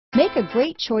Make a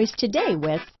great choice today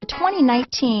with the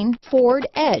 2019 Ford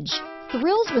Edge.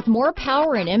 Thrills with more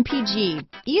power and MPG.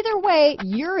 Either way,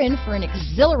 you're in for an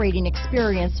exhilarating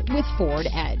experience with Ford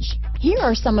Edge. Here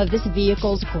are some of this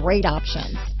vehicle's great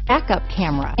options: backup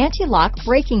camera, anti-lock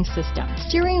braking system,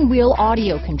 steering wheel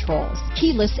audio controls,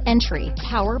 keyless entry,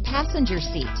 power passenger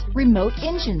seat, remote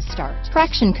engine start,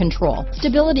 traction control,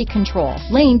 stability control,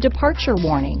 lane departure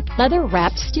warning,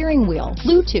 leather-wrapped steering wheel,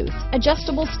 Bluetooth,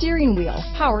 adjustable steering wheel,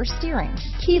 power steering,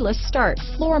 keyless start,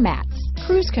 floor mats,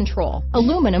 cruise control,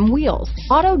 aluminum wheels,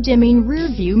 auto-dimming rear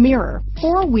view mirror,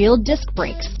 four-wheel disc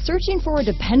brakes. Searching for a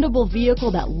dependable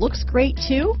vehicle that looks great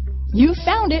too? You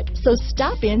found it, so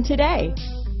stop in today.